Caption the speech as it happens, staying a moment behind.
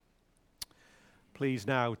Please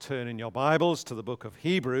now turn in your Bibles to the book of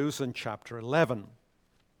Hebrews and chapter 11.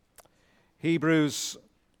 Hebrews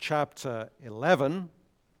chapter 11,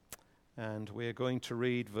 and we're going to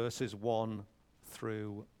read verses 1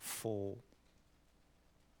 through 4.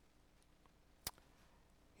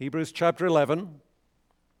 Hebrews chapter 11,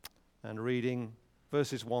 and reading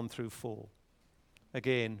verses 1 through 4.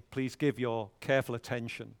 Again, please give your careful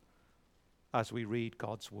attention as we read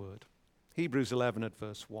God's word. Hebrews 11 at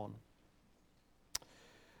verse 1.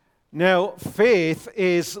 Now, faith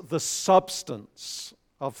is the substance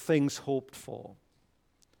of things hoped for,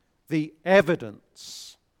 the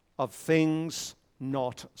evidence of things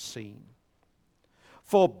not seen.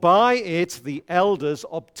 For by it the elders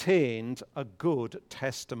obtained a good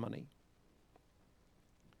testimony.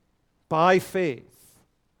 By faith,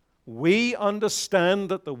 we understand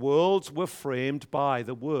that the worlds were framed by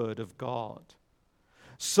the word of God,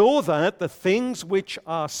 so that the things which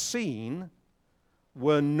are seen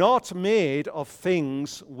were not made of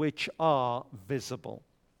things which are visible.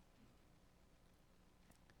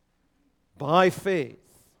 By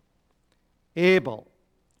faith, Abel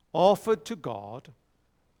offered to God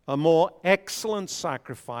a more excellent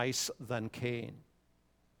sacrifice than Cain,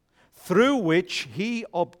 through which he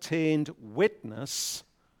obtained witness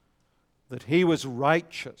that he was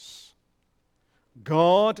righteous,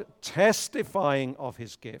 God testifying of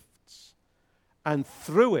his gifts, and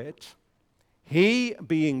through it, he,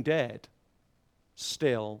 being dead,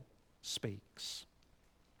 still speaks.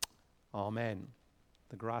 Amen.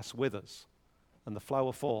 The grass withers and the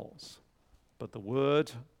flower falls, but the word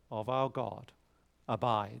of our God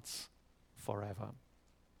abides forever.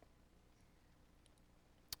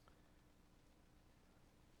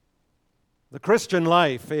 The Christian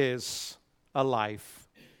life is a life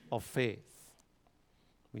of faith.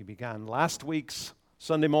 We began last week's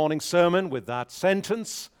Sunday morning sermon with that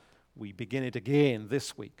sentence. We begin it again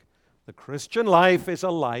this week. The Christian life is a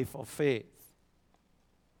life of faith.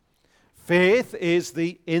 Faith is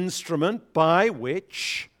the instrument by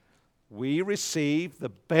which we receive the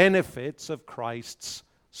benefits of Christ's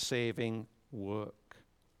saving work.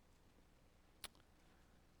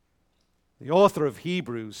 The author of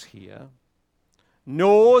Hebrews here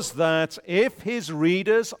knows that if his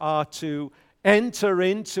readers are to enter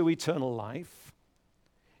into eternal life,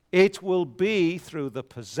 it will be through the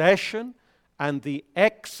possession and the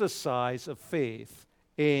exercise of faith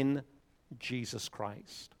in Jesus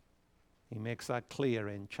Christ. He makes that clear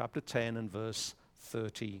in chapter 10 and verse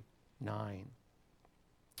 39.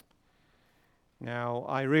 Now,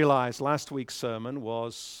 I realize last week's sermon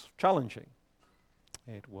was challenging.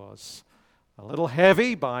 It was a little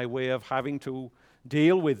heavy by way of having to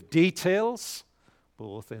deal with details,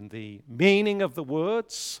 both in the meaning of the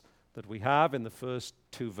words that we have in the first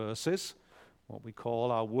two verses, what we call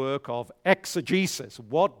our work of exegesis.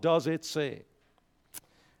 What does it say?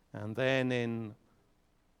 And then in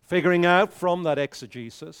figuring out from that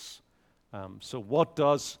exegesis, so what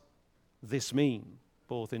does this mean?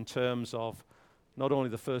 Both in terms of not only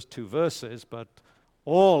the first two verses, but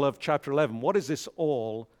all of chapter 11. What is this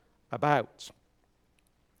all about?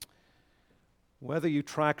 Whether you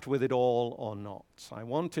tracked with it all or not. I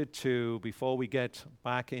wanted to, before we get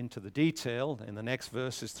back into the detail in the next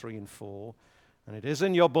verses 3 and 4, and it is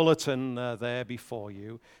in your bulletin there before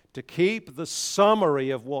you, to keep the summary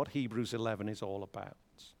of what Hebrews 11 is all about.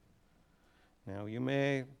 Now, you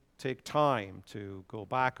may take time to go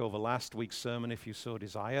back over last week's sermon if you so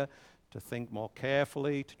desire, to think more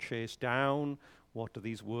carefully, to chase down what do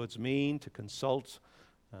these words mean, to consult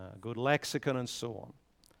a good lexicon and so on.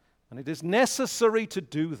 And it is necessary to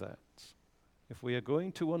do that if we are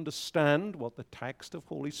going to understand what the text of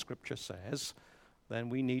Holy Scripture says. Then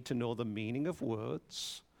we need to know the meaning of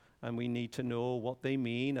words, and we need to know what they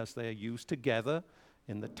mean as they are used together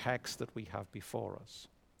in the text that we have before us.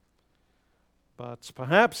 But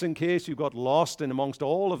perhaps in case you got lost in amongst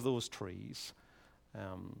all of those trees,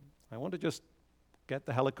 I want to just get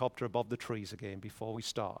the helicopter above the trees again before we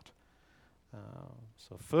start.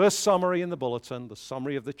 So first summary in the bulletin, the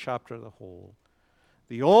summary of the chapter as a whole.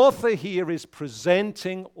 The author here is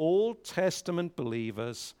presenting Old Testament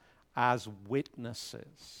believers as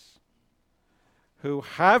witnesses who,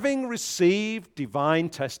 having received divine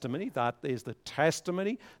testimony, that is the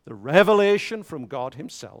testimony, the revelation from God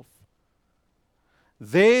himself,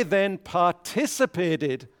 they then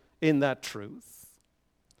participated in that truth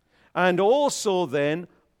and also then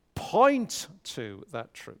point to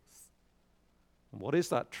that truth. What is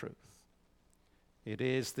that truth? It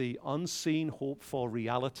is the unseen hope for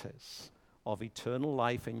realities of eternal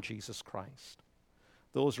life in Jesus Christ.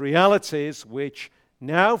 Those realities which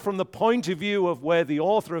now, from the point of view of where the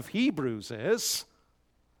author of Hebrews is,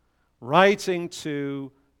 writing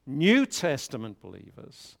to New Testament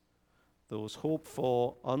believers, those hoped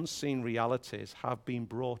for unseen realities have been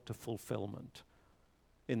brought to fulfillment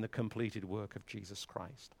in the completed work of Jesus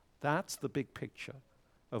Christ. That's the big picture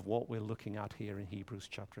of what we're looking at here in Hebrews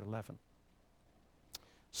chapter 11.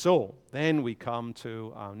 So, then we come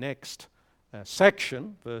to our next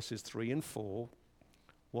section, verses 3 and 4.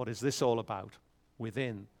 What is this all about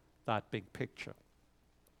within that big picture?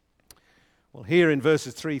 Well, here in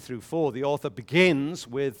verses 3 through 4, the author begins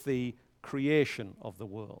with the creation of the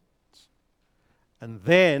world and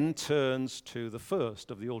then turns to the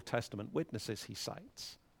first of the Old Testament witnesses he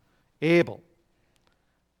cites, Abel,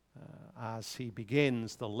 as he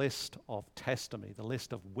begins the list of testimony, the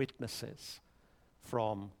list of witnesses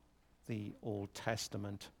from the Old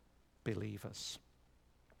Testament believers.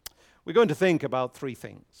 We're going to think about three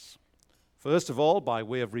things. First of all, by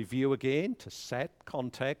way of review again, to set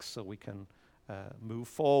context so we can move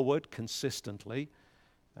forward consistently,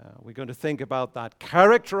 we're going to think about that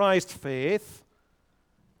characterized faith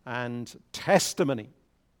and testimony.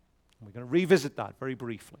 We're going to revisit that very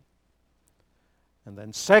briefly. And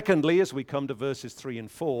then secondly, as we come to verses 3 and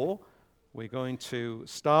 4, we're going to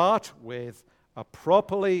start with a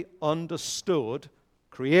properly understood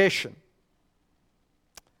creation.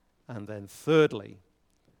 And then thirdly,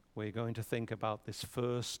 we're going to think about this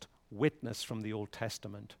first witness from the Old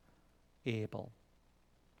Testament, Abel.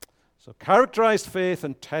 So characterized faith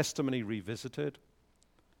and testimony revisited,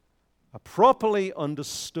 a properly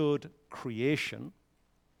understood creation,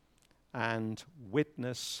 and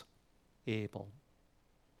witness Abel.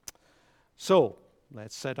 So,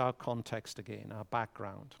 let's set our context again, our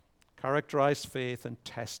background. Characterized faith and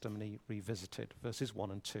testimony revisited, verses 1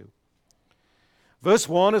 and 2. Verse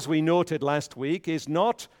 1, as we noted last week, is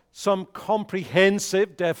not some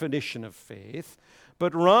comprehensive definition of faith,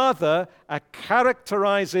 but rather a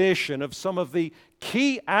characterization of some of the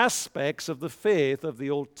key aspects of the faith of the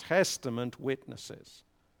Old Testament witnesses.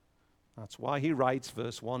 That's why he writes,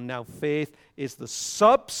 verse 1, now faith is the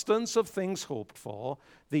substance of things hoped for,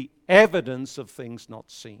 the evidence of things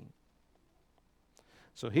not seen.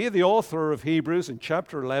 So here the author of Hebrews in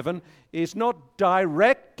chapter 11 is not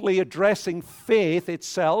directly addressing faith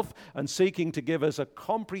itself and seeking to give us a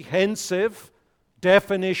comprehensive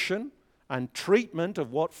definition and treatment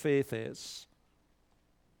of what faith is.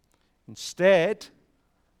 Instead,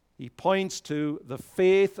 he points to the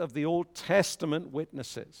faith of the Old Testament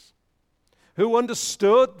witnesses who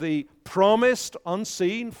understood the promised,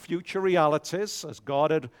 unseen future realities as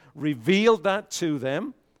God had revealed that to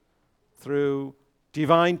them through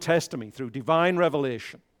divine testimony, through divine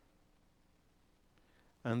revelation.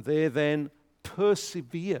 And they then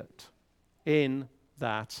persevered in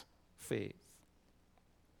that faith.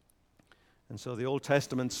 And so the Old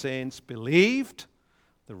Testament saints believed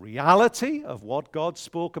the reality of what God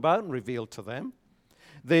spoke about and revealed to them.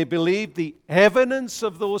 They believed the evidence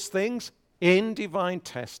of those things in divine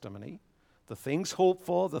testimony, the things hoped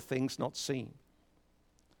for, the things not seen.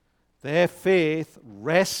 Their faith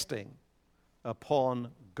resting upon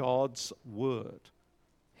God's word,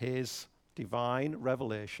 his divine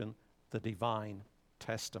revelation, the divine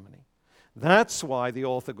testimony. That's why the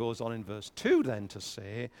author goes on in verse 2 then to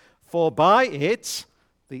say, for by it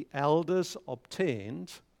the elders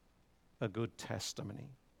obtained a good testimony.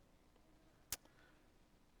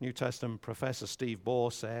 New Testament professor Steve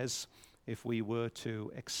Bohr says, if we were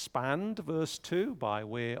to expand verse 2 by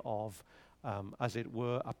way of, as it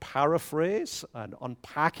were, a paraphrase, an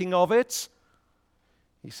unpacking of it,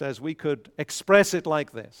 he says we could express it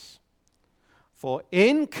like this. For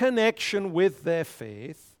in connection with their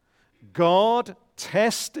faith, God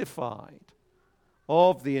testified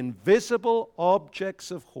of the invisible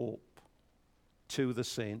objects of hope to the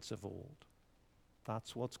saints of old.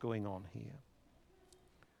 That's what's going on here.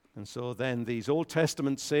 And so then these Old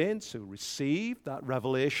Testament saints who received that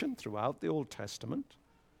revelation throughout the Old Testament,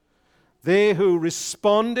 they who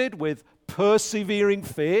responded with persevering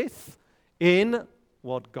faith in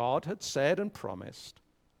what God had said and promised,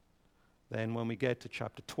 then when we get to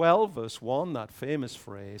chapter 12, verse 1, that famous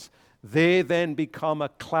phrase, they then become a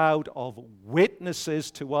cloud of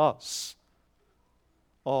witnesses to us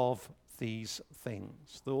of these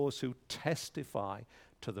things. Those who testify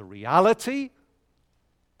to the reality,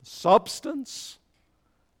 the substance,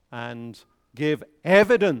 and give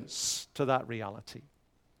evidence to that reality,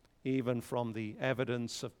 even from the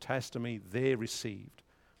evidence of testimony they received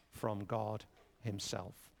from God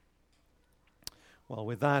himself. Well,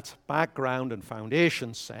 with that background and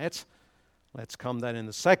foundation set, let's come then in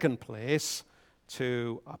the second place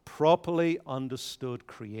to a properly understood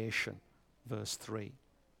creation, verse 3.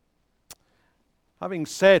 Having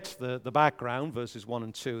set the background, verses 1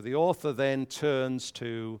 and 2, the author then turns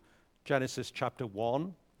to Genesis chapter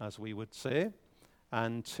 1, as we would say,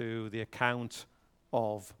 and to the account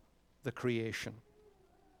of the creation.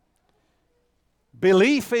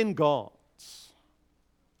 Belief in God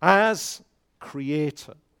as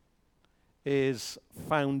creator is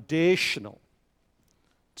foundational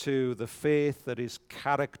to the faith that is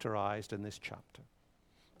characterized in this chapter.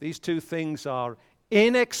 These two things are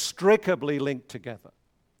inextricably linked together.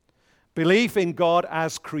 Belief in God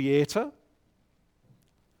as creator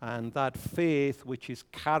and that faith which is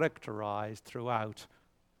characterized throughout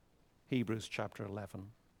Hebrews chapter 11.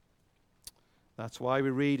 That's why we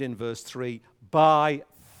read in verse 3, by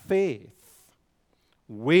faith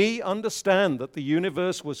we understand that the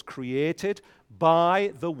universe was created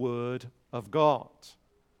by the word of God,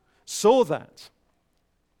 so that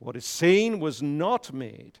what is seen was not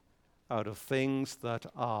made out of things that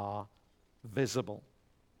are visible.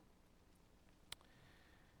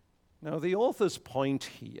 Now, the author's point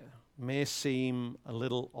here may seem a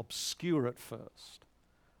little obscure at first.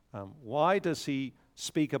 Why does he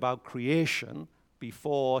speak about creation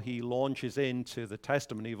before he launches into the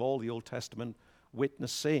testimony of all the Old Testament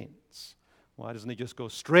witness saints? Why doesn't he just go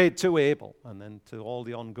straight to Abel and then to all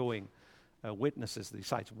the ongoing witnesses that he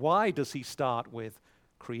cites? Why does he start with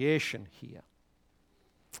creation here?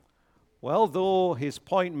 Well, though his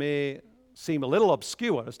point may seem a little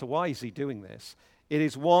obscure as to why is he doing this, it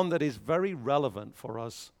is one that is very relevant for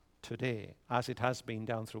us today, as it has been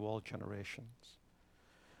down through all generations.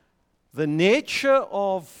 The nature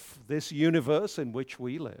of this universe in which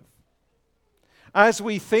we live, as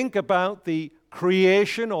we think about the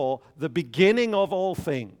creation or the beginning of all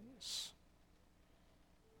things,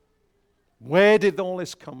 where did all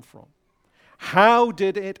this come from? How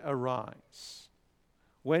did it arise?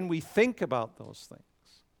 When we think about those things,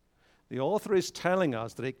 the author is telling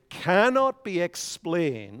us that it cannot be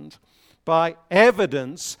explained by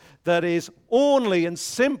evidence that is only and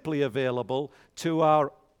simply available to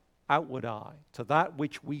our outward eye, to that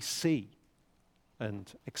which we see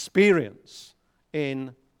and experience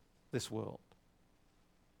in this world.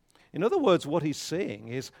 In other words, what he's saying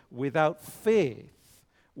is, without faith,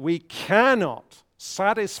 we cannot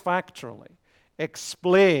satisfactorily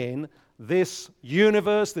explain this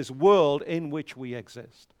universe, this world in which we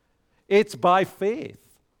exist. It's by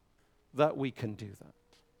faith that we can do that.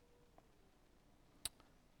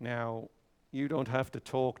 Now, you don't have to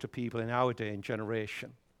talk to people in our day and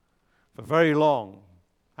generation for very long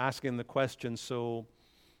asking the question, so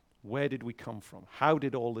where did we come from? How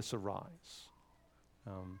did all this arise?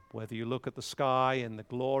 Whether you look at the sky in the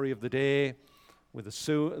glory of the day, with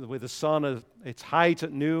the sun at its height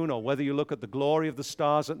at noon, or whether you look at the glory of the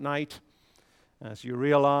stars at night, as you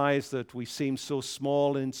realize that we seem so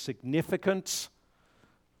small and insignificant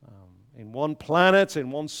in one planet, in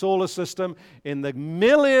one solar system, in the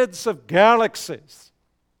millions of galaxies.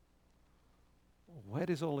 Where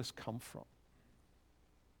does all this come from?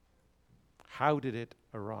 How did it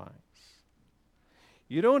arise?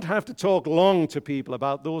 You don't have to talk long to people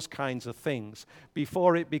about those kinds of things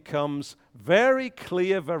before it becomes very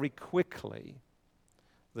clear very quickly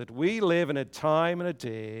that we live in a time and a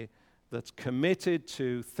day that's committed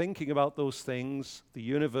to thinking about those things, the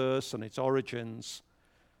universe and its origins,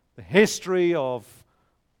 the history of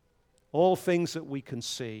all things that we can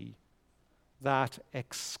see, that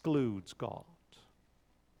excludes God.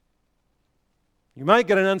 You might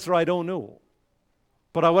get an answer, I don't know.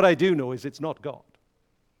 But what I do know is it's not God.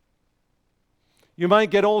 You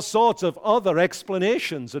might get all sorts of other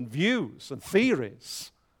explanations and views and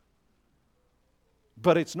theories.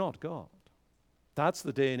 But it's not God. That's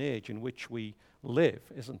the day and age in which we live,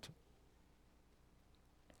 isn't it?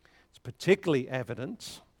 It's particularly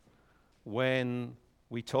evident when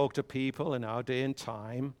we talk to people in our day and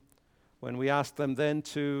time, when we ask them then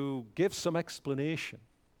to give some explanation.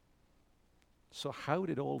 So how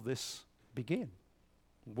did all this begin?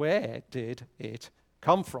 Where did it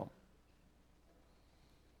come from?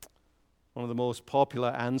 One of the most popular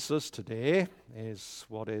answers today is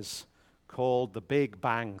what is called the Big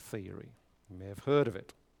Bang Theory. You may have heard of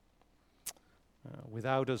it.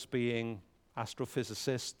 Without us being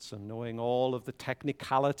astrophysicists and knowing all of the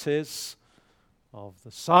technicalities of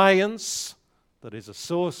the science that is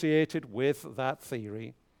associated with that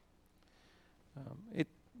theory, it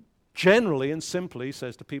generally and simply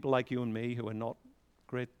says to people like you and me who are not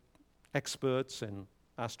great experts in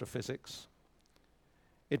astrophysics,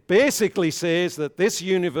 it basically says that this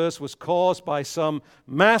universe was caused by some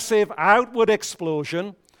massive outward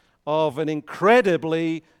explosion of an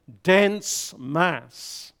incredibly dense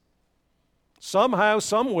mass. Somehow,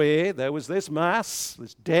 some way, there was this mass,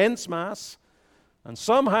 this dense mass, and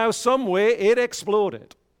somehow, some way, it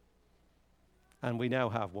exploded. And we now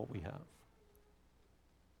have what we have.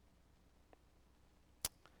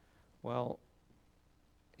 Well,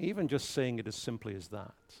 even just saying it as simply as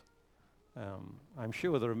that, I'm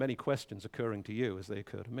sure there are many questions occurring to you as they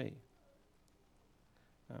occur to me.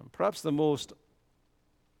 Perhaps the most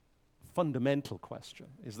fundamental question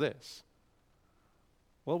is this.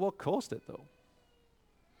 Well, what caused it, though?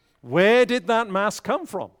 Where did that mass come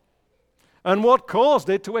from? And what caused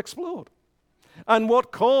it to explode? And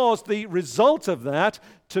what caused the result of that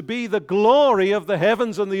to be the glory of the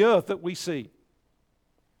heavens and the earth that we see?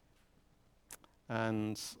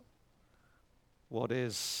 And what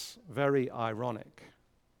is very ironic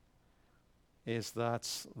is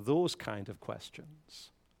that those kind of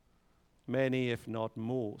questions, many, if not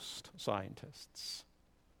most, scientists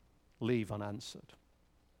leave unanswered.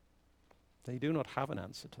 They do not have an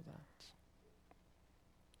answer to that.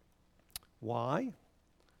 Why?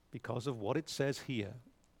 Because of what it says here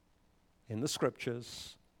in the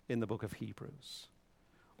scriptures in the book of Hebrews.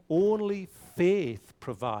 Only faith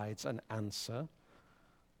provides an answer,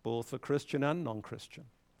 both for Christian and non-Christian,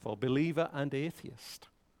 for believer and atheist.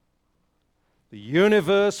 The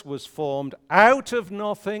universe was formed out of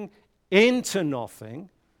nothing into nothing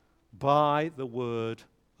by the word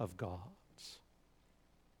of God.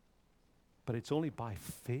 But it's only by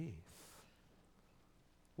faith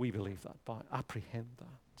we believe that, by apprehend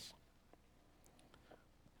that.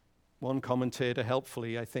 One commentator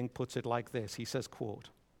helpfully, I think, puts it like this. He says, quote,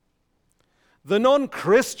 "The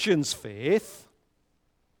non-Christian's faith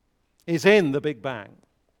is in the Big Bang.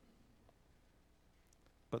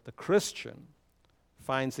 But the Christian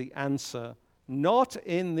finds the answer not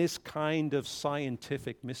in this kind of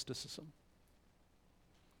scientific mysticism,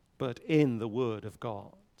 but in the Word of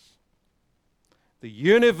God. The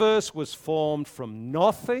universe was formed from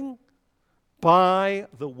nothing by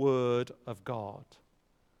the Word of God,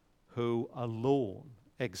 who alone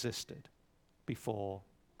existed before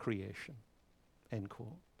creation." End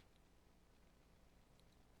quote.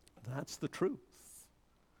 That's the truth.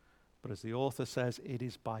 But as the author says, it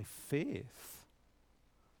is by faith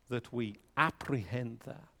that we apprehend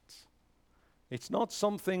that. It's not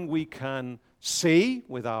something we can see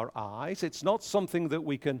with our eyes. It's not something that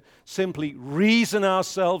we can simply reason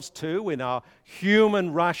ourselves to in our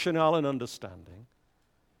human rationale and understanding.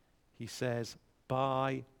 He says,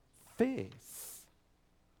 by faith,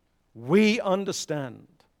 we understand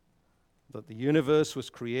that the universe was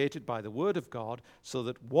created by the Word of God, so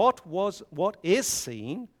that what is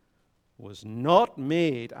seen was not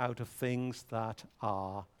made out of things that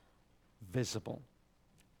are visible.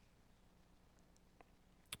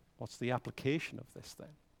 What's the application of this then?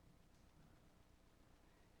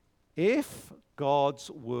 If God's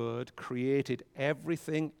Word created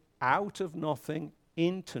everything out of nothing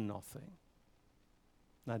into nothing,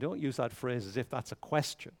 now don't use that phrase as if that's a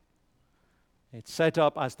question. It's set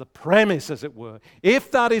up as the premise, as it were.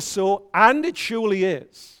 If that is so, and it surely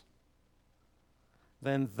is,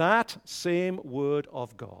 then that same Word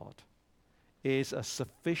of God is a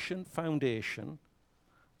sufficient foundation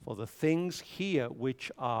for the things here which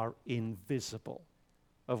are invisible,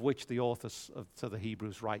 of which the author to the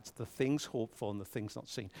Hebrews writes, the things hoped for and the things not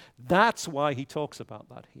seen. That's why he talks about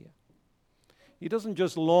that here. He doesn't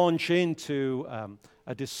just launch into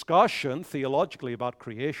a discussion theologically about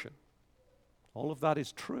creation. All of that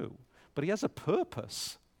is true. But he has a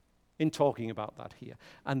purpose in talking about that here.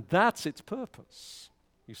 And that's its purpose,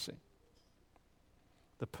 you see.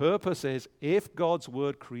 The purpose is, if God's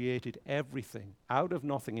Word created everything out of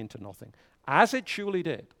nothing into nothing, as it surely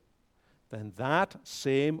did, then that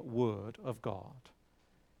same Word of God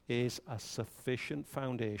is a sufficient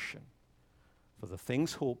foundation for the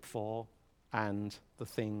things hoped for and the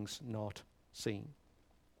things not seen.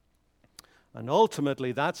 And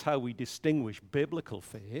ultimately, that's how we distinguish biblical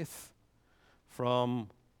faith from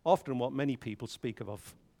often what many people speak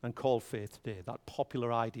of and call faith today, that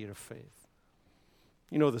popular idea of faith.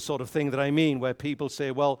 You know, the sort of thing that I mean, where people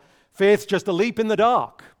say, well, faith's just a leap in the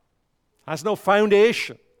dark, has no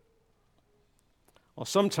foundation. Or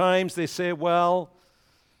sometimes they say, well,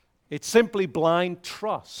 it's simply blind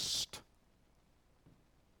trust,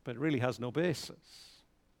 but it really has no basis.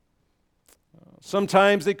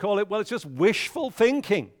 Sometimes they call it, well, it's just wishful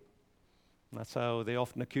thinking. That's how they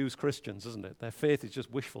often accuse Christians, isn't it? Their faith is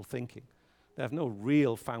just wishful thinking. They have no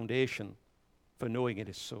real foundation for knowing it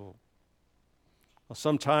is so. Or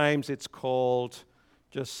sometimes it's called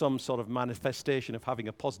just some sort of manifestation of having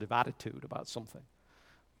a positive attitude about something.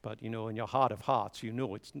 But, you know, in your heart of hearts, you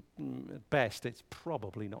know it's at best, it's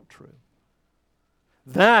probably not true.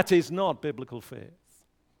 That is not biblical faith.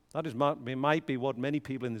 That is, it might be what many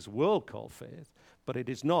people in this world call faith, but it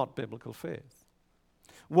is not biblical faith.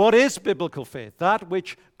 What is biblical faith? That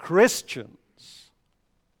which Christians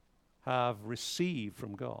have received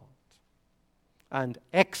from God and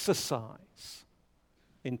exercise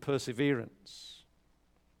in perseverance.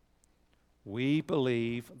 We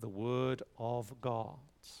believe the Word of God.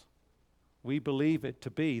 We believe it to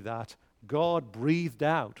be that God breathed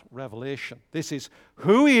out revelation. This is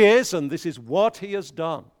who He is, and this is what He has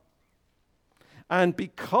done. And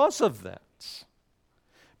because of that,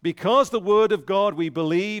 because the Word of God, we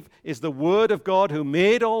believe, is the Word of God who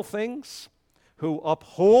made all things, who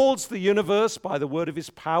upholds the universe by the word of His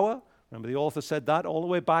power. Remember, the author said that all the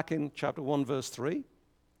way back in chapter 1, verse 3.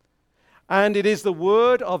 And it is the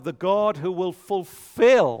Word of the God who will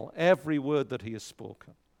fulfill every word that He has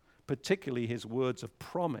spoken, particularly His words of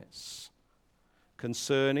promise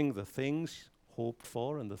concerning the things hoped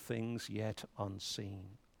for and the things yet unseen.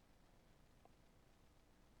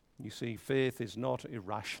 You see, faith is not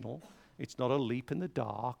irrational. It's not a leap in the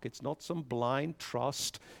dark. It's not some blind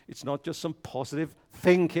trust. It's not just some positive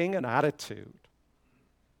thinking and attitude.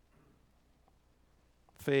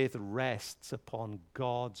 Faith rests upon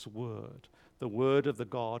God's word, the word of the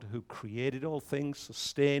God who created all things,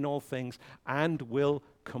 sustained all things, and will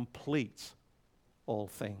complete all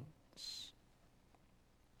things.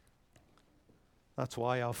 That's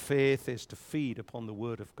why our faith is to feed upon the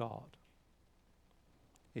word of God.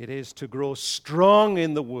 It is to grow strong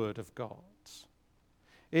in the Word of God.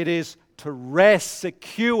 It is to rest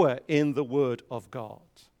secure in the Word of God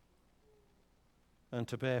and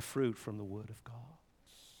to bear fruit from the Word of God.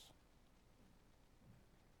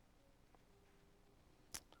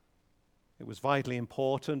 It was vitally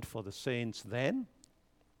important for the saints then,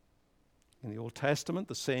 in the Old Testament,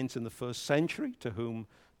 the saints in the first century to whom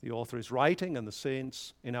the author is writing, and the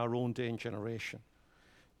saints in our own day and generation,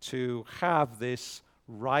 to have this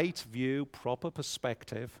right view, proper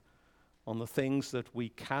perspective on the things that we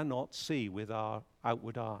cannot see with our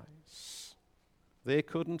outward eyes. They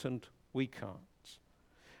couldn't and we can't.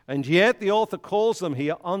 And yet the author calls them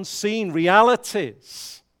here unseen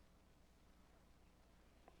realities.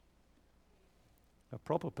 A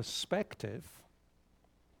proper perspective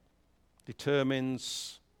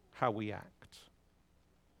determines how we act.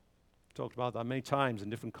 We've talked about that many times in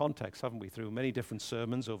different contexts, haven't we, through many different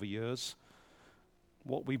sermons over years.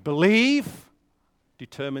 What we believe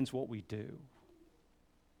determines what we do.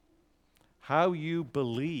 How you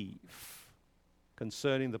believe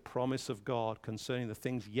concerning the promise of God, concerning the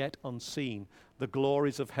things yet unseen, the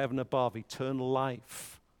glories of heaven above, eternal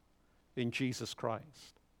life in Jesus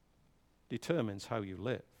Christ, determines how you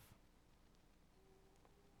live.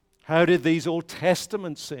 How did these Old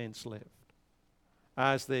Testament saints live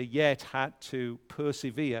as they yet had to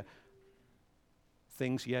persevere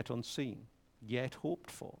things yet unseen, yet hoped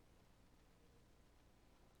for?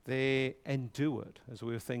 They endured, as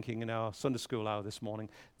we were thinking in our Sunday school hour this morning,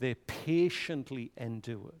 they patiently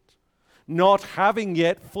endured, not having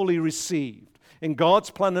yet fully received. In God's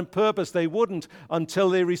plan and purpose, they wouldn't until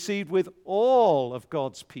they received with all of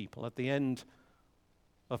God's people at the end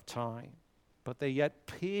of time. But they yet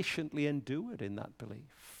patiently endured in that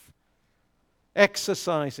belief,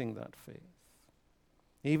 exercising that faith,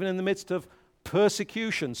 even in the midst of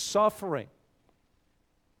persecution, suffering.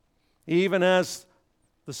 Even as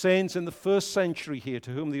the saints in the first century here,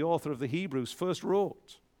 to whom the author of the Hebrews first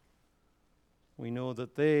wrote, we know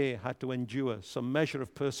that they had to endure some measure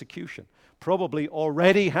of persecution, probably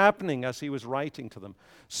already happening as he was writing to them,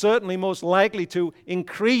 certainly most likely to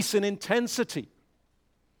increase in intensity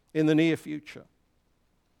in the near future.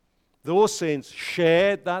 Those saints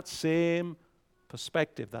shared that same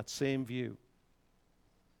perspective, that same view.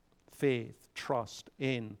 Faith, trust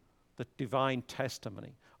in the divine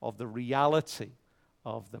testimony of the reality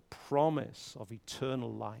of the promise of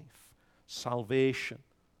eternal life, salvation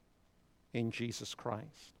in Jesus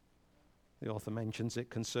Christ. The author mentions it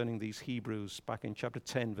concerning these Hebrews back in chapter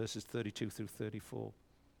 10, verses 32 through 34.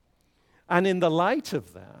 And in the light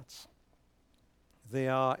of that, they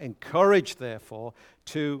are encouraged, therefore,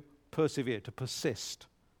 to persevere, to persist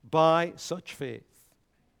by such faith.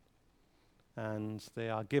 And they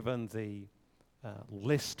are given the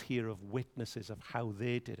list here of witnesses of how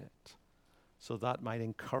they did it, so that might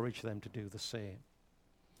encourage them to do the same.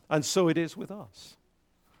 And so it is with us,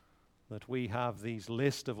 that we have these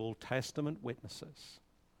list of Old Testament witnesses,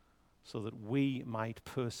 so that we might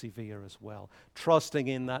persevere as well, trusting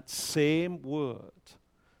in that same word,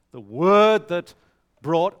 the word that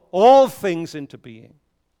brought all things into being.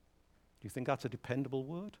 Do you think that's a dependable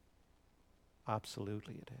word?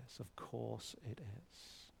 Absolutely it is. Of course it is.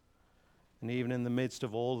 And even in the midst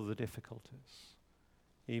of all of the difficulties,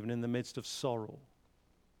 even in the midst of sorrow,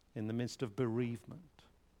 in the midst of bereavement,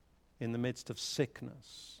 in the midst of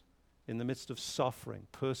sickness, in the midst of suffering,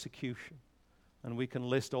 persecution, and we can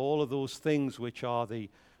list all of those things which are the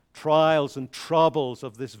trials and troubles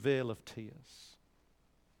of this vale of tears.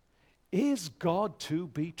 Is God to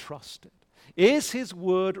be trusted? Is his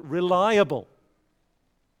word reliable?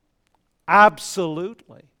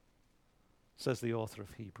 Absolutely, says the author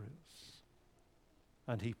of Hebrews.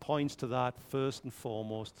 And he points to that first and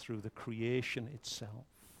foremost through the creation itself.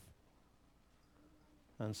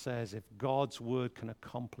 And says, if God's word can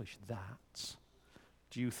accomplish that,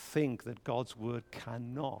 do you think that God's word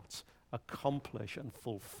cannot accomplish and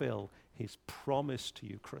fulfill his promise to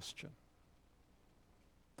you, Christian?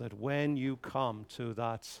 That when you come to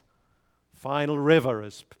that final river,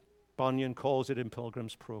 as Bunyan calls it in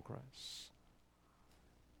Pilgrim's Progress,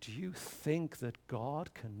 do you think that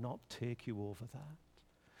God cannot take you over that?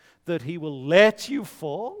 That he will let you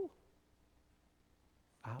fall?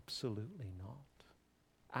 Absolutely not.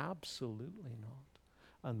 Absolutely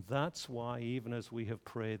not. And that's why, even as we have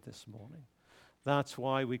prayed this morning, that's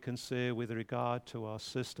why we can say with regard to our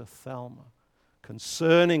sister Thelma,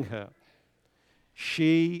 concerning her,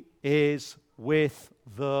 she is with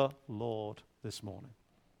the Lord this morning.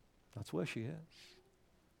 That's where she is.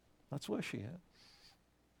 That's where she is.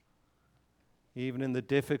 Even in the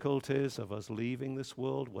difficulties of us leaving this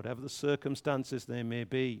world, whatever the circumstances they may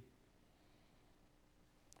be,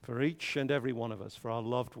 for each and every one of us, for our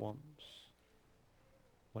loved ones,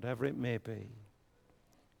 whatever it may be,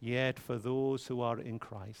 yet for those who are in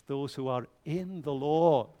Christ, those who are in the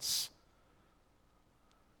Lord's,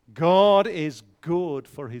 God is good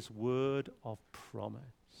for his word of promise.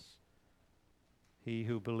 He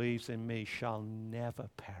who believes in me shall never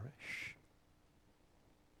perish,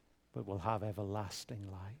 but will have everlasting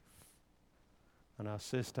life. And our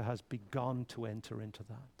sister has begun to enter into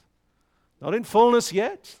that. Not in fullness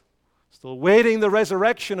yet, still waiting the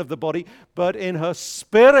resurrection of the body, but in her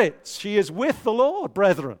spirit, she is with the Lord,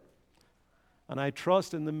 brethren. And I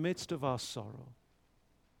trust in the midst of our sorrow,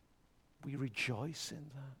 we rejoice in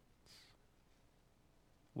that.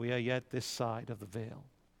 We are yet this side of the veil.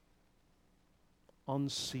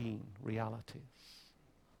 Unseen realities,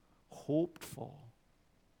 hoped for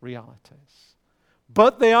realities.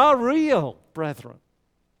 But they are real, brethren.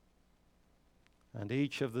 And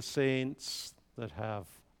each of the saints that have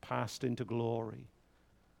passed into glory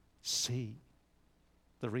see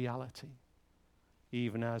the reality,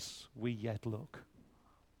 even as we yet look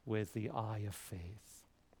with the eye of faith.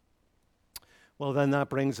 Well, then that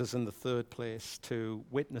brings us in the third place to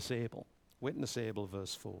witness Abel. Witness Abel,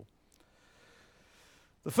 verse 4.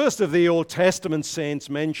 The first of the Old Testament saints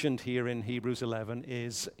mentioned here in Hebrews 11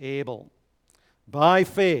 is Abel. By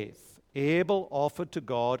faith, Abel offered to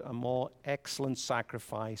God a more excellent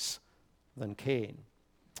sacrifice than Cain.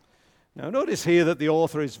 Now, notice here that the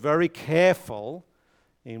author is very careful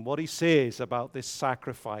in what he says about this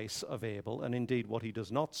sacrifice of Abel, and indeed what he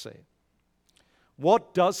does not say.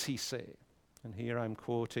 What does he say? And here I'm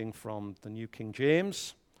quoting from the New King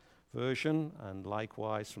James Version and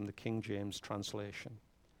likewise from the King James translation.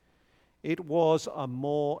 It was a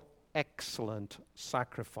more excellent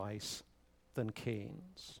sacrifice than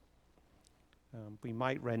Cain's. We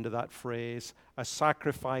might render that phrase, a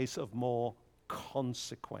sacrifice of more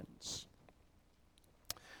consequence.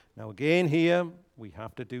 Now again here, we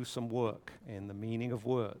have to do some work in the meaning of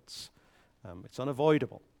words. It's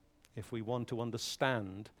unavoidable if we want to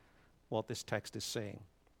understand what this text is saying.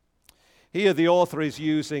 Here the author is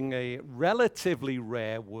using a relatively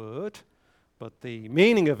rare word, but the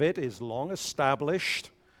meaning of it is long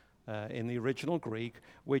established in the original Greek,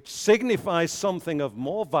 which signifies something of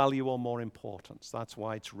more value or more importance. That's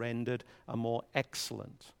why it's rendered a more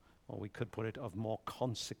excellent, or we could put it of more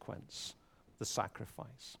consequence, the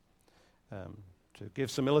sacrifice. To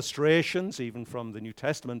give some illustrations, even from the New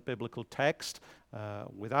Testament biblical text,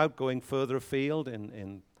 without going further afield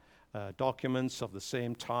in documents of the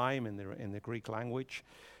same time in the Greek language.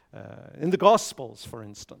 In the Gospels, for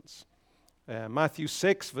instance, Matthew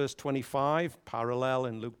 6, verse 25, parallel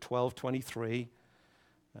in Luke 12, 23,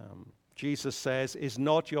 Jesus says, "Is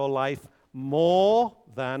not your life more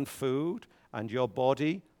than food, and your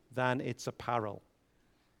body than its apparel?"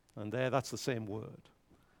 And there, that's the same word.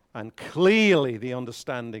 And clearly the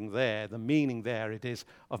understanding there, the meaning there, it is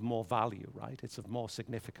of more value, right? It's of more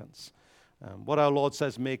significance. What our Lord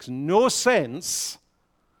says makes no sense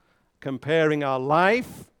comparing our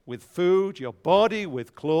life with food, your body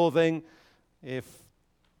with clothing, if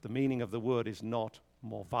the meaning of the word is not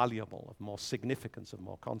more valuable, of more significance, of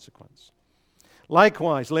more consequence.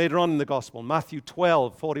 Likewise, later on in the Gospel, Matthew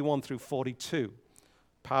 12, 41 through 42,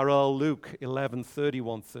 parallel Luke 11,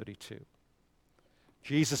 31, 32.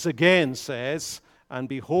 Jesus again says, "And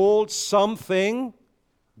behold, something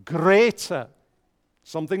greater,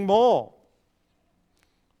 something more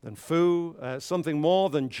than something more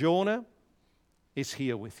than Jonah is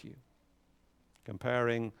here with you,"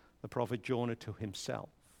 comparing the prophet Jonah to himself.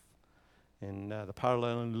 In the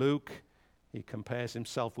parallel in Luke, he compares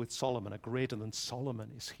himself with Solomon. A greater than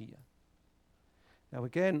Solomon is here. Now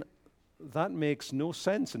again, that makes no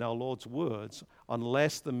sense in our Lord's words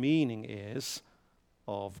unless the meaning is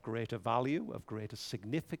of greater value, of greater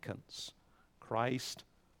significance. Christ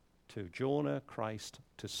to Jonah, Christ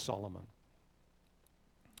to Solomon.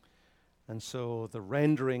 And so the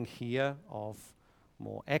rendering here of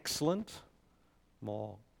more excellent,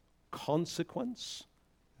 more consequence,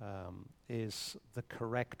 is the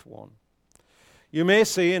correct one. You may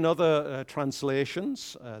see in other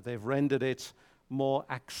translations, they've rendered it more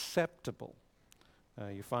acceptable.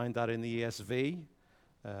 You find that in the ESV,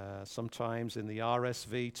 sometimes in the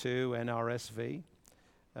RSV too, NRSV.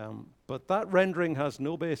 But that rendering has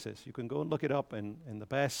no basis. You can go and look it up in the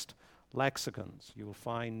best lexicons. You will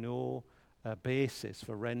find no basis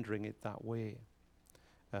for rendering it that way.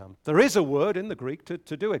 There is a word in the Greek to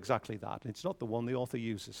do exactly that. It's not the one the author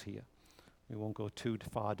uses here. We won't go too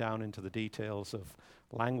far down into the details of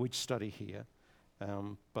language study here.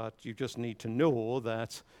 But you just need to know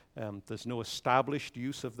that there's no established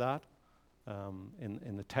use of that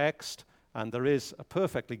in the text. And there is a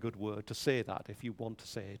perfectly good word to say that if you want to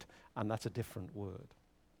say it, and that's a different word.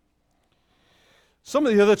 Some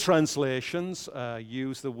of the other translations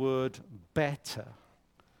use the word better.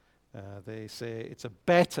 They say it's a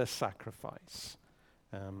better sacrifice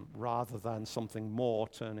rather than something more,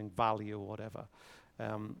 turning value or whatever.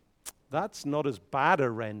 That's not as bad a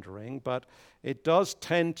rendering, but it does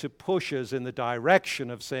tend to push us in the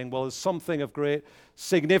direction of saying, well, there's something of great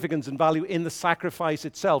significance and value in the sacrifice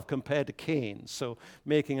itself compared to Cain's. So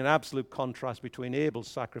making an absolute contrast between Abel's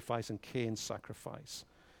sacrifice and Cain's sacrifice.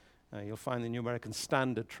 You'll find the New American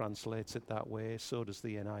Standard translates it that way, so does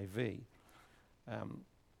the NIV.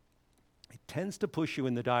 It tends to push you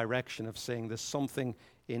in the direction of saying there's something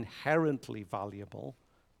inherently valuable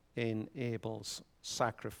in Abel's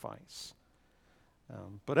sacrifice.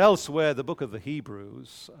 But elsewhere, the book of the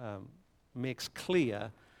Hebrews makes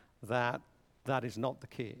clear that that is not the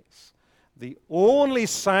case. The only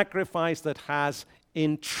sacrifice that has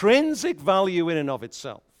intrinsic value in and of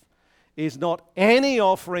itself is not any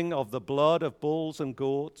offering of the blood of bulls and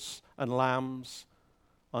goats and lambs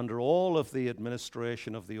under all of the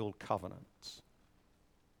administration of the old covenant,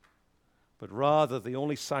 but rather the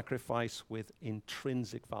only sacrifice with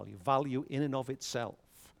intrinsic value, value in and of itself,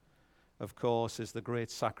 of course, is the great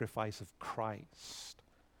sacrifice of Christ.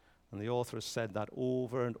 And the author has said that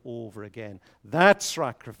over and over again. That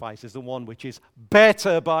sacrifice is the one which is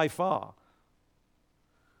better by far.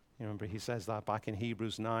 You remember he says that back in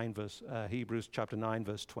Hebrews chapter 9,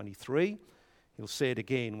 verse 23. He'll say it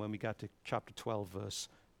again when we get to chapter 12, verse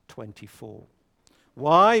 24.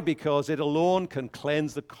 Why? Because it alone can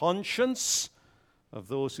cleanse the conscience of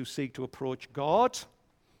those who seek to approach God.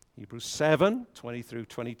 Hebrews 7, 20 through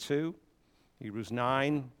 22. Hebrews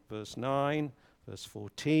 9, verse 9, verse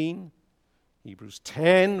 14. Hebrews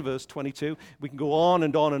 10, verse 22. We can go on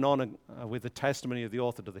and on and on with the testimony of the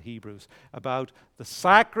author to the Hebrews about the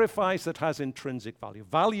sacrifice that has intrinsic value.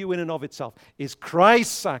 Value in and of itself is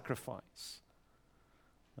Christ's sacrifice,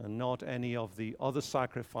 and not any of the other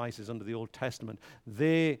sacrifices under the Old Testament.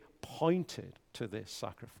 They pointed to this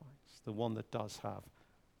sacrifice, the one that does have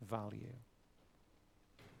value.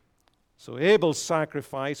 So Abel's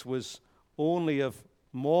sacrifice was only of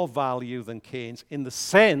more value than Cain's in the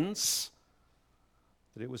sense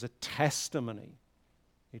that it was a testimony.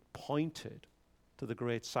 It pointed to the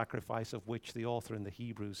great sacrifice of which the author in the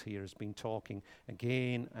Hebrews here has been talking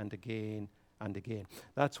again and again and again.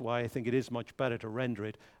 That's why I think it is much better to render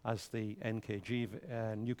it as the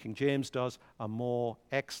NKG, New King James does, a more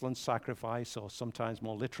excellent sacrifice, or sometimes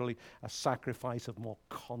more literally, a sacrifice of more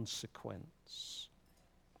consequence.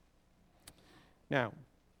 Now,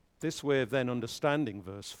 this way of then understanding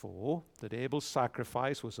verse 4, that Abel's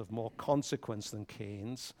sacrifice was of more consequence than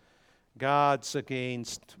Cain's, guards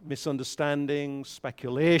against misunderstandings,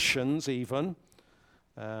 speculations even,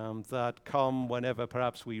 that come whenever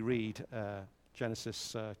perhaps we read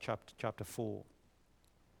Genesis chapter 4.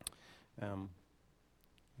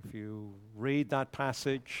 If you read that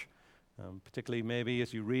passage Particularly maybe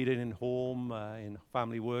as you read it in home, in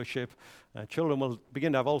family worship, children will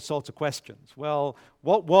begin to have all sorts of questions. Well,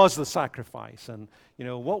 what was the sacrifice? And,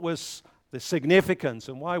 what was the significance?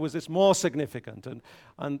 And why was this more significant?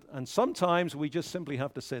 And sometimes we just simply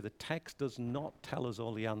have to say the text does not tell us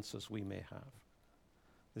all the answers we may have.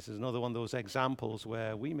 This is another one of those examples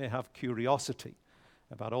where we may have curiosity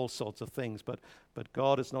about all sorts of things, but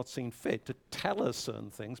God has not seen fit to tell us certain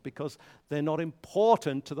things because they're not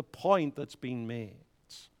important to the point that's been made.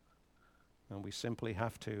 And we simply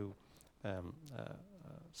have to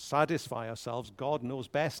satisfy ourselves. God knows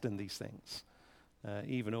best in these things,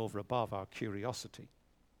 even over above our curiosity.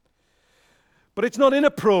 But it's not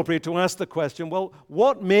inappropriate to ask the question, well,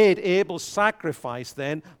 what made Abel's sacrifice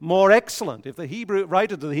then more excellent? If the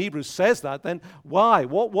writer to the Hebrews says that, then why?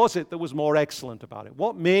 What was it that was more excellent about it?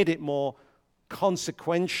 What made it more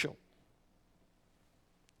consequential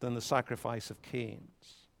than the sacrifice of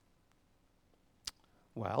Cain's?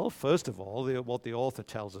 Well, first of all, what the author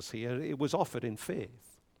tells us here, it was offered in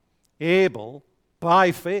faith. Abel,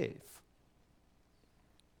 by faith,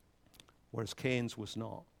 whereas Cain's was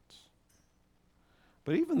not.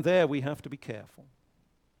 But even there, we have to be careful.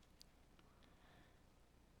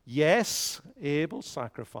 Yes, Abel's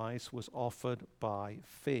sacrifice was offered by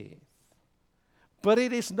faith. But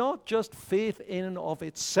it is not just faith in and of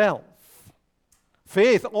itself.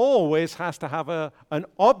 Faith always has to have an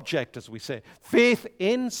object, as we say. Faith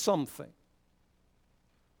in something.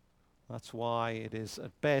 That's why it is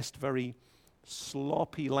at best very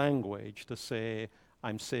sloppy language to say,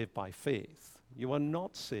 I'm saved by faith. You are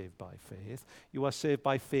not saved by faith. You are saved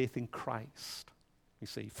by faith in Christ. You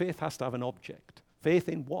see, faith has to have an object. Faith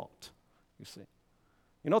in what? You see,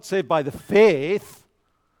 you're not saved by the faith.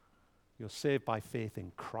 You're saved by faith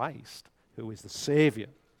in Christ, who is the Savior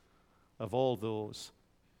of all those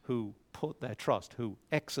who put their trust, who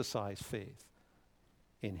exercise faith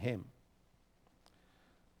in Him.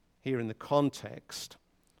 Here in the context,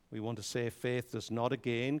 we want to say faith does not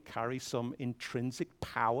again carry some intrinsic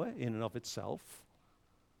power in and of itself.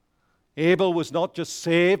 Abel was not just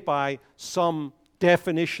saved by some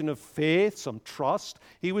definition of faith, some trust.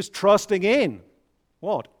 He was trusting in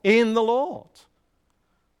what? In the Lord,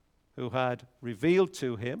 who had revealed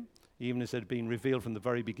to him, even as it had been revealed from the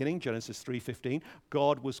very beginning, Genesis 3:15,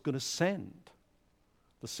 God was going to send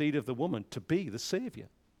the seed of the woman to be the Savior.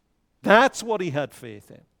 That's what he had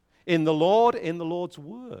faith in the Lord, in the Lord's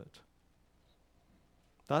word.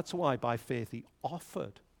 That's why by faith he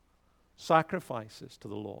offered sacrifices to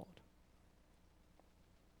the Lord.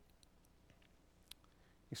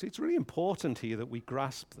 You see, it's really important here that we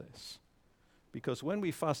grasp this, because when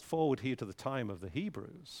we fast forward here to the time of the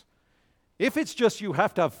Hebrews, if it's just you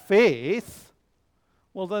have to have faith,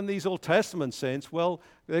 well, then these Old Testament saints, well,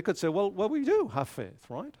 they could say, well, we do have faith,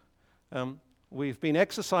 right? We've been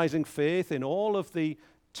exercising faith in all of the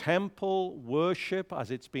temple worship as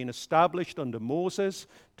it's been established under Moses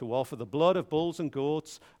to offer the blood of bulls and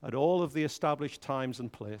goats at all of the established times and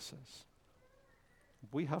places.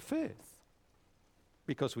 We have faith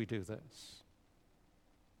because we do this.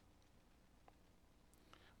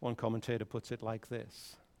 One commentator puts it like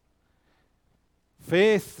this: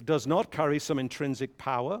 faith does not carry some intrinsic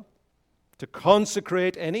power to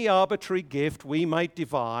consecrate any arbitrary gift we might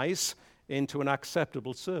devise into an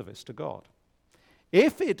acceptable service to God.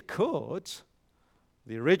 If it could,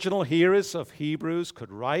 the original hearers of Hebrews could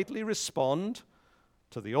rightly respond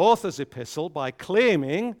to the author's epistle by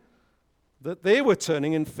claiming that they were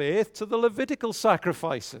turning in faith to the Levitical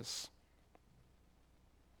sacrifices.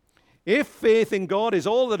 If faith in God is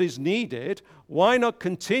all that is needed, why not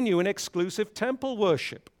continue in exclusive temple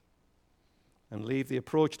worship and leave the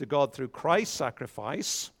approach to God through Christ's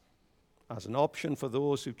sacrifice as an option for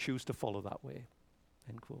those who choose to follow that way?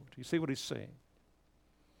 End quote. You see what he's saying?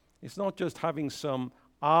 It's not just having some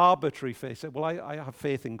arbitrary faith. Say, well, I have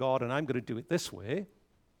faith in God and I'm going to do it this way.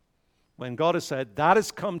 When God has said that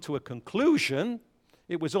has come to a conclusion,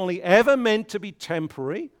 it was only ever meant to be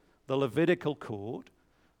temporary, the Levitical code.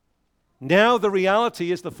 Now the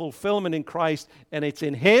reality is the fulfillment in Christ, and it's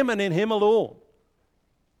in Him and in Him alone.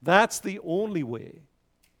 That's the only way.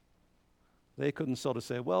 They couldn't sort of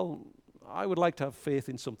say, well, I would like to have faith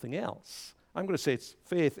in something else. I'm going to say it's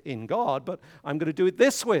faith in God, but I'm going to do it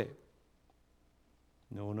this way.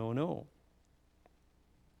 No, no, no.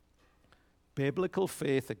 Biblical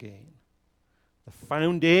faith again, the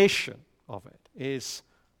foundation of it is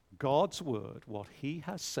God's word, what He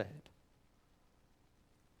has said.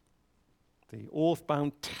 The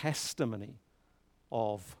oath-bound testimony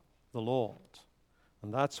of the Lord.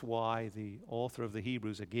 And that's why the author of the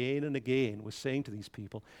Hebrews again and again was saying to these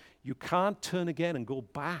people, you can't turn again and go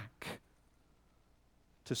back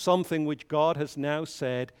to something which God has now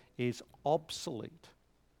said is obsolete.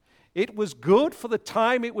 It was good for the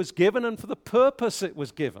time it was given and for the purpose it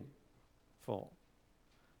was given for.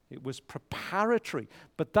 It was preparatory.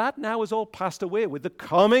 But that now is all passed away with the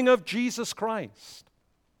coming of Jesus Christ.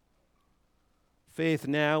 Faith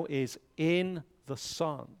now is in the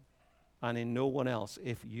Son and in no one else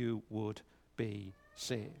if you would be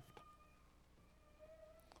saved.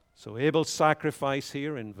 So Abel's sacrifice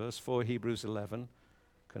here in verse 4, Hebrews 11,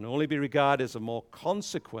 can only be regarded as of more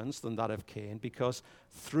consequence than that of Cain, because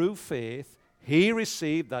through faith he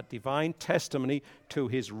received that divine testimony to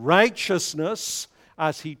his righteousness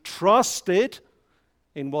as he trusted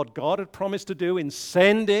in what God had promised to do in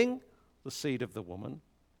sending the seed of the woman,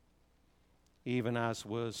 even as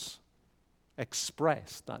was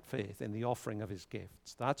expressed, that faith, in the offering of his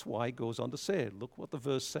gifts. That's why he goes on to say, look what the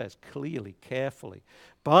verse says clearly, carefully.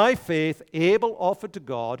 By faith, Abel offered to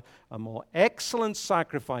God a more excellent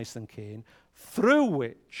sacrifice than Cain, through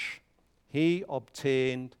which he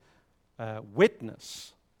obtained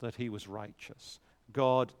witness that he was righteous,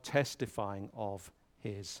 God testifying of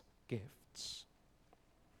his gifts.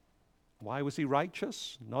 Why was he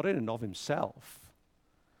righteous? Not in and of himself,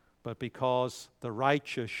 but because the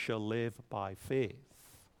righteous shall live by faith.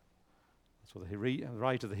 That's what the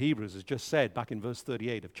writer of the Hebrews has just said back in verse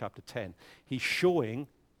 38 of chapter 10. He's showing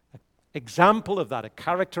an example of that, a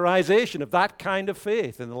characterization of that kind of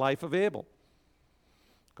faith in the life of Abel.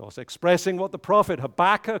 Of course, expressing what the prophet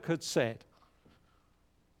Habakkuk had said.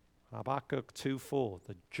 Habakkuk 2:4,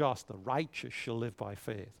 the just, the righteous shall live by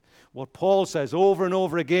faith. What Paul says over and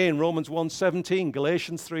over again, Romans 1:17,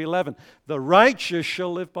 Galatians 3:11, the righteous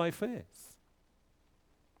shall live by faith.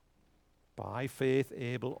 By faith,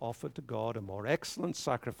 Abel offered to God a more excellent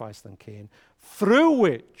sacrifice than Cain, through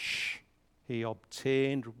which he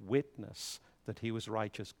obtained witness that he was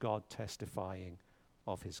righteous, God testifying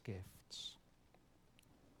of his gifts.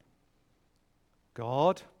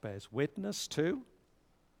 God bears witness to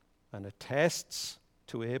and attests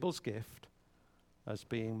to Abel's gift as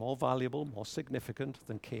being more valuable, more significant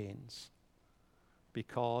than Cain's,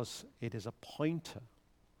 because it is a pointer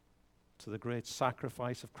to the great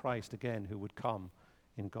sacrifice of Christ, again, who would come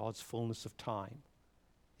in God's fullness of time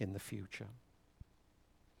in the future.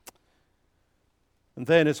 And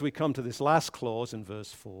then as we come to this last clause in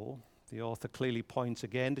verse 4, the author clearly points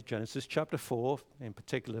again to Genesis chapter 4, in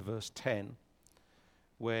particular verse 10,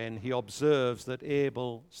 when he observes that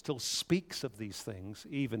Abel still speaks of these things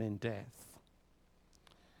even in death.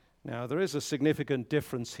 Now, there is a significant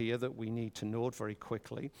difference here that we need to note very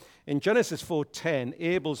quickly. In Genesis 4:10,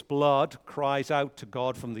 Abel's blood cries out to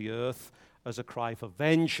God from the earth as a cry for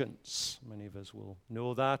vengeance. Many of us will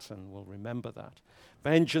know that and will remember that.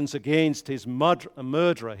 Vengeance against his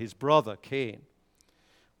murderer, his brother Cain,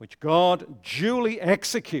 which God duly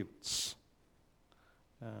executes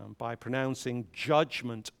by pronouncing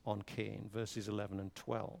judgment on Cain, verses 11 and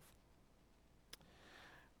 12.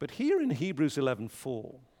 But here in Hebrews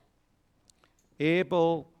 11:4,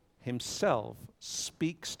 Abel himself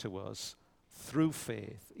speaks to us through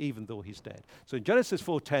faith, even though he's dead. So in Genesis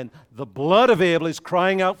 4:10, the blood of Abel is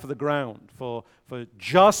crying out for the ground, for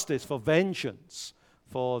justice, for vengeance,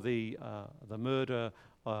 for the murder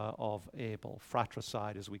of Abel,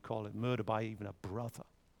 fratricide as we call it, murder by even a brother.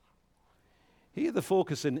 Here the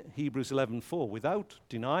focus in Hebrews 11:4, without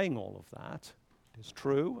denying all of that, is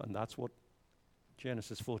true, and that's what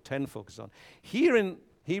Genesis 4:10 focuses on. Here in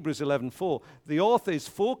Hebrews 11:4, the author is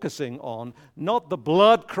focusing on not the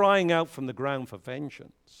blood crying out from the ground for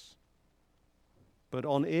vengeance, but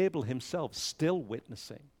on Abel himself still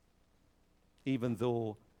witnessing, even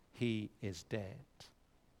though he is dead.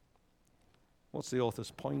 What's the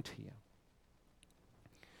author's point here?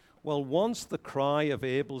 Well, once the cry of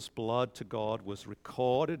Abel's blood to God was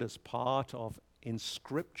recorded as part of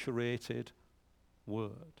inscripturated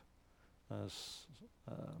word,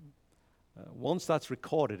 once that's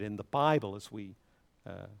recorded in the Bible, as we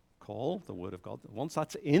call the Word of God, once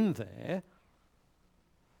that's in there,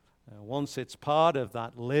 once it's part of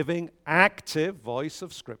that living, active voice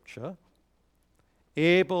of Scripture,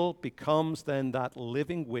 Abel becomes then that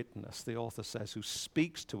living witness, the author says, who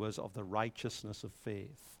speaks to us of the righteousness of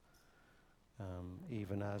faith.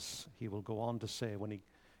 Even as he will go on to say when he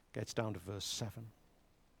gets down to verse 7.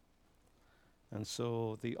 And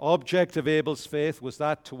so the object of Abel's faith was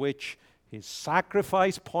that to which his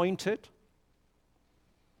sacrifice pointed,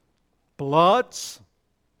 blood,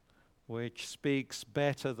 which speaks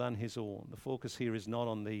better than his own. The focus here is not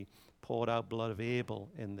on the poured out blood of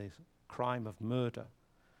Abel in the crime of murder,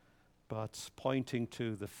 but pointing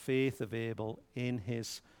to the faith of Abel in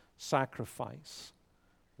his sacrifice,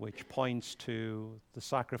 which points to the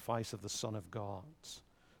sacrifice of the Son of God,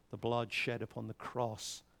 the blood shed upon the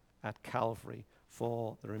cross at Calvary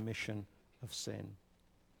for the remission of sin.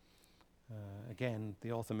 Again,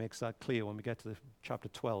 the author makes that clear when we get to the chapter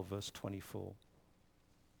 12, verse 24.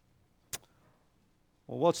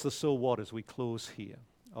 Well, what's the so what as we close here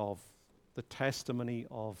of the testimony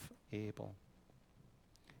of Abel?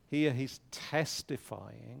 Here he's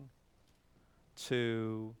testifying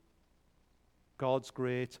to God's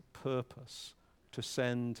great purpose to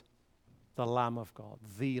send the Lamb of God,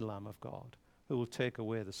 who will take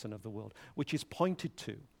away the sin of the world, which is pointed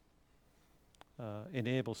to in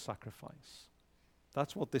Abel's sacrifice.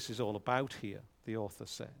 That's what this is all about here, the author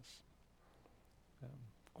says.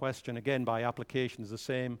 Question, again, by application is the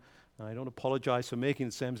same. And I don't apologize for making it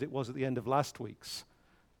the same as it was at the end of last week's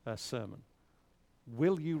sermon.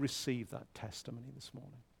 Will you receive that testimony this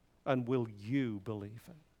morning? And will you believe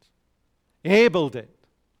it? Abel did.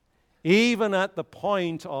 Even at the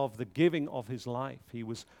point of the giving of his life, he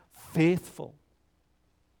was faithful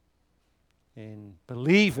in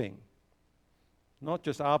believing, not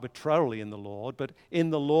just arbitrarily in the Lord, but in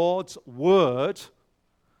the Lord's word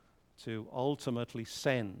to ultimately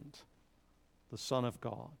send the Son of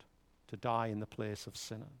God to die in the place of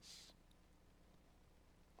sinners.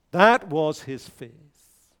 That was his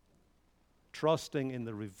faith, trusting in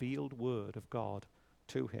the revealed word of God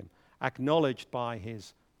to him, acknowledged by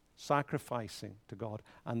his sacrificing to God,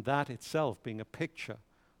 and that itself being a picture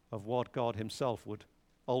of what God himself would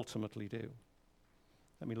ultimately do.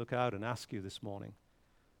 Let me look out and ask you this morning,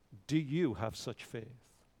 do you have such faith?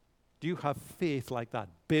 Do you have faith like that,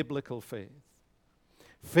 biblical faith?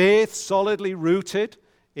 Faith solidly rooted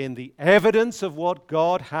in the evidence of what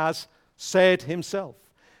God has said himself.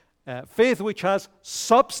 Faith which has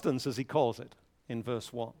substance, as he calls it in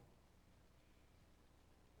verse 1.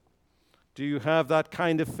 Do you have that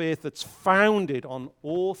kind of faith that's founded on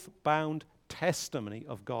oath-bound testimony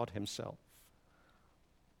of God himself?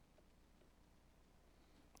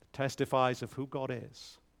 It testifies of who God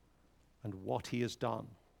is and what he has done.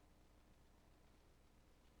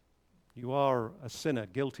 You are a sinner,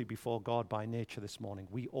 guilty before God by nature this morning.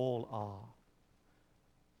 We all are.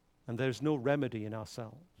 And there's no remedy in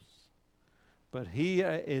ourselves. But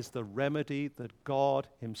here is the remedy that God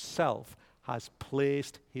himself has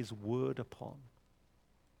placed his word upon.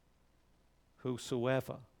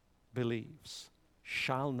 Whosoever believes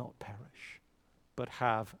shall not perish, but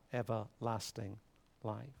have everlasting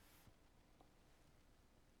life.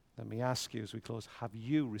 Let me ask you as we close, have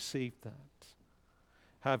you received that?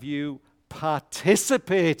 Have you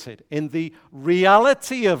participated in the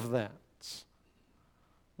reality of that?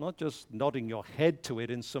 Not just nodding your head to it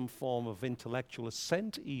in some form of intellectual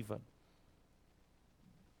assent even.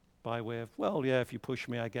 By way of, well, yeah, if you push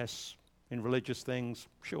me, I guess, in religious things,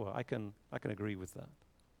 sure, I can agree with that.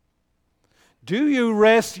 Do you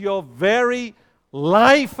rest your very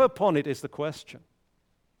life upon it is the question.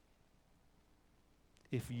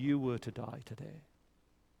 If you were to die today,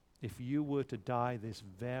 if you were to die this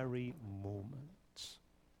very moment,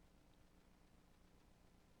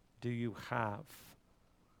 do you have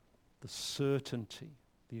the certainty,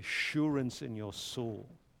 the assurance in your soul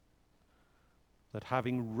that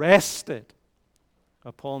having rested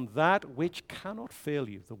upon that which cannot fail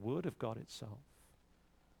you, the Word of God itself,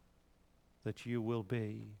 that you will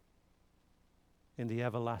be in the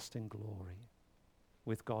everlasting glory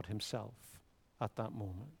with God himself at that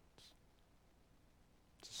moment?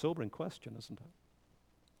 It's a sobering question, isn't it?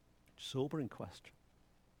 Sobering question.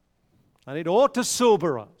 And it ought to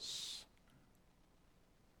sober us.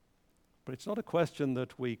 But it's not a question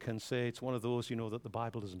that we can say it's one of those, that the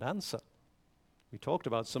Bible doesn't answer. We talked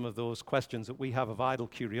about some of those questions that we have of idle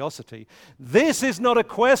curiosity. This is not a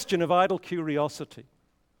question of idle curiosity.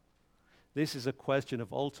 This is a question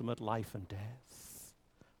of ultimate life and death,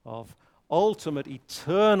 of ultimate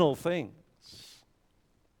eternal things.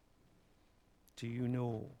 Do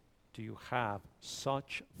you have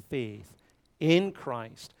such faith in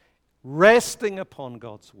Christ, resting upon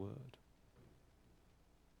God's word?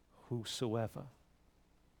 Whosoever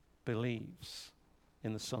believes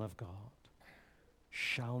in the Son of God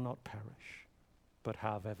shall not perish, but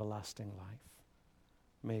have everlasting life.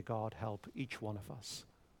 May God help each one of us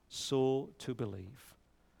so to believe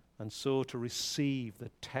and so to receive the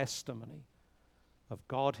testimony of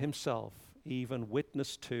God himself, even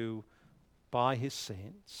witnessed to by his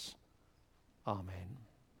saints. Amen.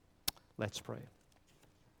 Let's pray.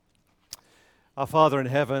 Our Father in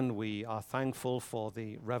heaven, we are thankful for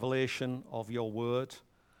the revelation of your word.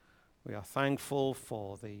 We are thankful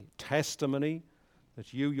for the testimony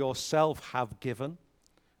that you yourself have given,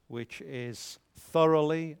 which is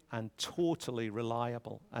thoroughly and totally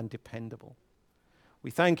reliable and dependable. We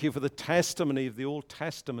thank you for the testimony of the Old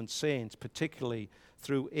Testament saints, particularly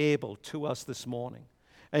through Abel, to us this morning.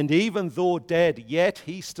 And even though dead, yet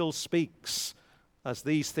he still speaks, as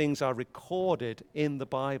these things are recorded in the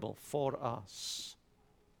Bible for us.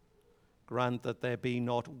 Grant that there be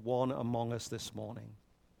not one among us this morning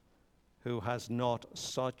who has not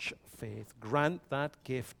such faith. Grant that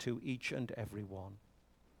gift to each and every one,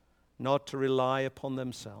 not to rely upon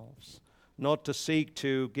themselves, not to seek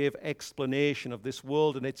to give explanation of this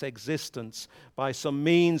world and its existence by some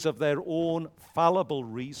means of their own fallible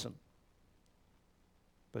reason,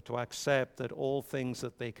 but to accept that all things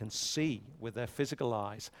that they can see with their physical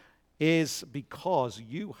eyes is because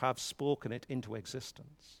you have spoken it into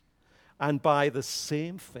existence. And by the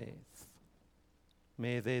same faith,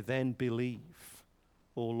 may they then believe,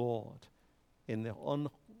 O Lord, in the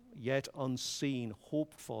yet unseen,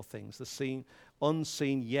 hoped for things, the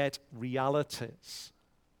unseen yet realities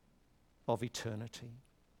of eternity.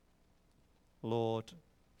 Lord,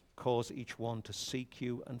 cause each one to seek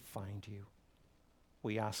you and find you.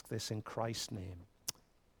 We ask this in Christ's name.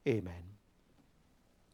 Amen.